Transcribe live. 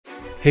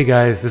Hey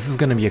guys, this is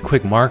going to be a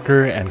quick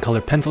marker and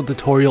color pencil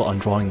tutorial on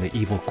drawing the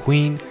evil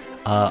queen.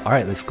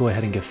 Alright, let's go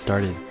ahead and get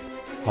started.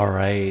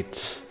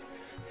 Alright,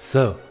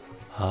 so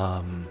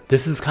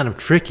this is kind of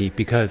tricky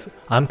because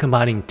I'm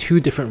combining two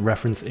different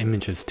reference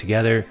images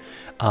together.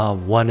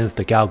 One is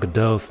the Gal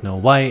Gadot Snow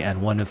White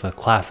and one is a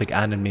classic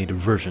animated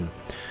version.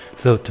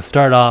 So to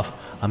start off,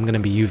 I'm going to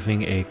be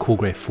using a Cool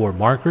Gray 4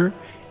 marker,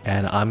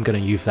 and I'm going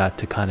to use that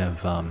to kind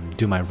of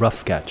do my rough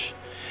sketch.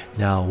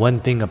 Now,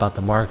 one thing about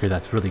the marker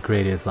that's really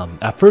great is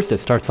at first it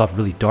starts off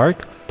really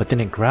dark, but then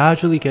it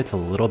gradually gets a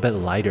little bit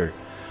lighter.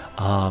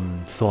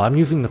 So I'm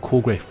using the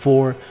Cool Gray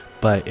 4,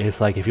 but it's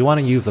like if you want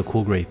to use a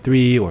Cool Gray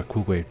 3 or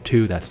Cool Gray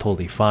 2, that's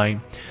totally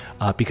fine.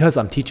 Because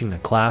I'm teaching a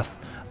class,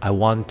 I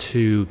want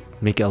to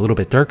make it a little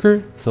bit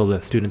darker so the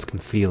students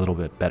can see a little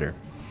bit better.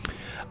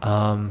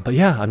 But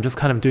yeah, I'm just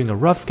kind of doing a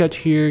rough sketch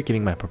here,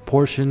 getting my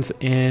proportions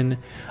in.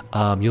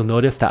 You'll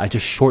notice that I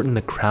just shortened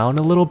the crown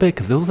a little bit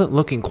because it wasn't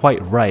looking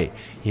quite right.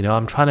 You know,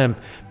 I'm trying to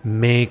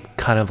make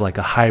kind of like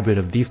a hybrid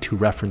of these two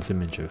reference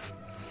images.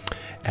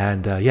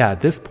 And yeah,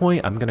 at this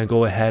point, I'm going to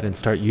go ahead and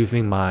start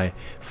using my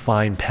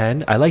fine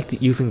pen. I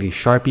like using these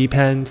Sharpie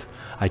pens.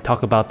 I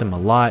talk about them a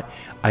lot.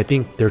 I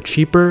think they're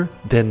cheaper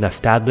than the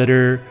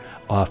Stadler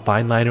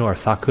fine liner or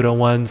Sakura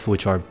ones,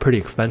 which are pretty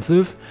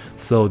expensive.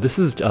 So this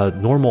is a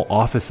normal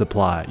office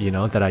supply, you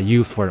know, that I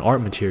use for an art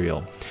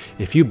material.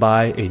 If you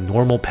buy a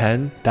normal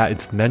pen that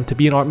it's meant to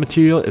be an art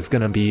material, it's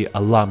gonna be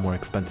a lot more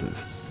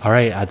expensive.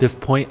 Alright, at this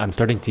point, I'm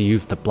starting to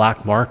use the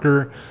black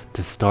marker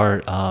to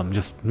start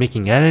just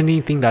making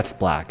anything that's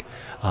black.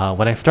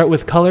 When I start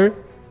with color,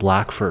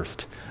 black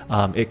first.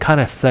 It kind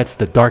of sets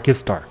the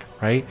darkest dark,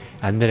 right?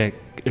 And then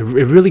it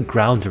really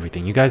grounds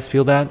everything. You guys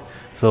feel that?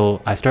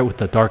 So I start with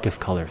the darkest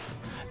colors.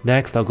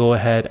 Next, I'll go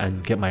ahead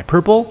and get my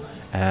purple,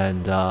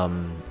 and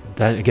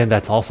then again,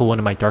 that's also one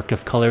of my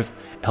darkest colors.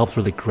 It helps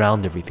really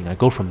ground everything. I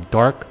go from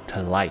dark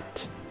to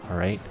light,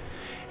 alright?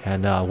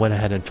 And went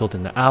ahead and filled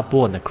in the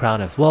apple and the crown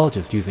as well,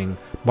 just using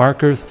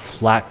markers,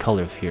 flat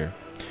colors here.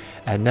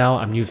 And now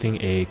I'm using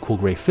a Cool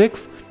Gray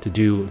 6 to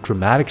do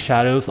dramatic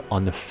shadows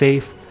on the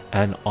face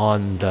and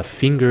on the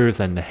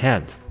fingers and the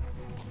hands.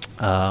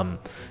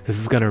 This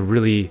is gonna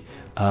really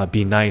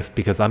be nice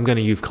because I'm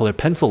gonna use colored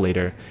pencil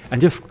later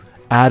and just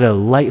add a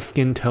light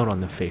skin tone on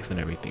the face and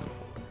everything.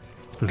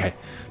 Okay,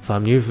 so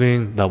I'm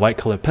using the white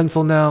colored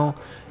pencil now,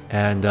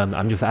 and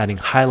I'm just adding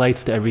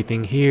highlights to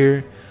everything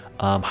here,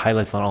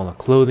 highlights on all the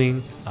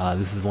clothing.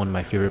 This is one of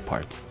my favorite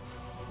parts.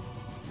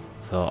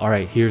 So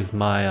alright, here's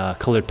my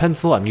colored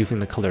pencil. I'm using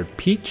the colored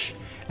peach,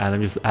 and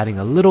I'm just adding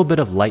a little bit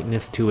of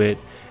lightness to it,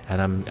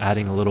 and I'm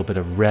adding a little bit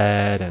of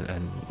red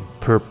and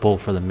purple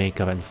for the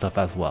makeup and stuff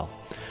as well.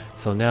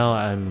 So now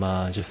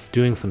I'm just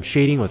doing some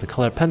shading with the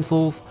colored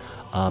pencils,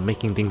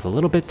 making things a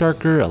little bit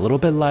darker, a little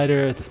bit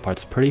lighter. This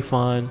part's pretty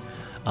fun.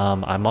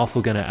 I'm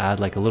also going to add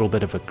like a little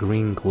bit of a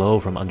green glow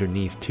from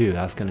underneath too.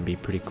 That's going to be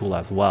pretty cool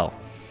as well.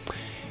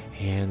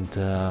 And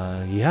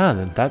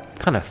yeah, that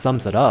kind of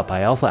sums it up.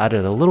 I also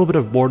added a little bit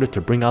of border to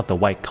bring out the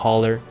white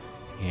collar.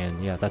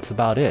 And yeah, that's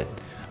about it.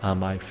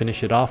 I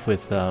finish it off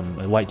with a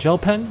white gel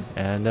pen.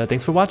 And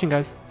thanks for watching,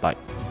 guys. Bye.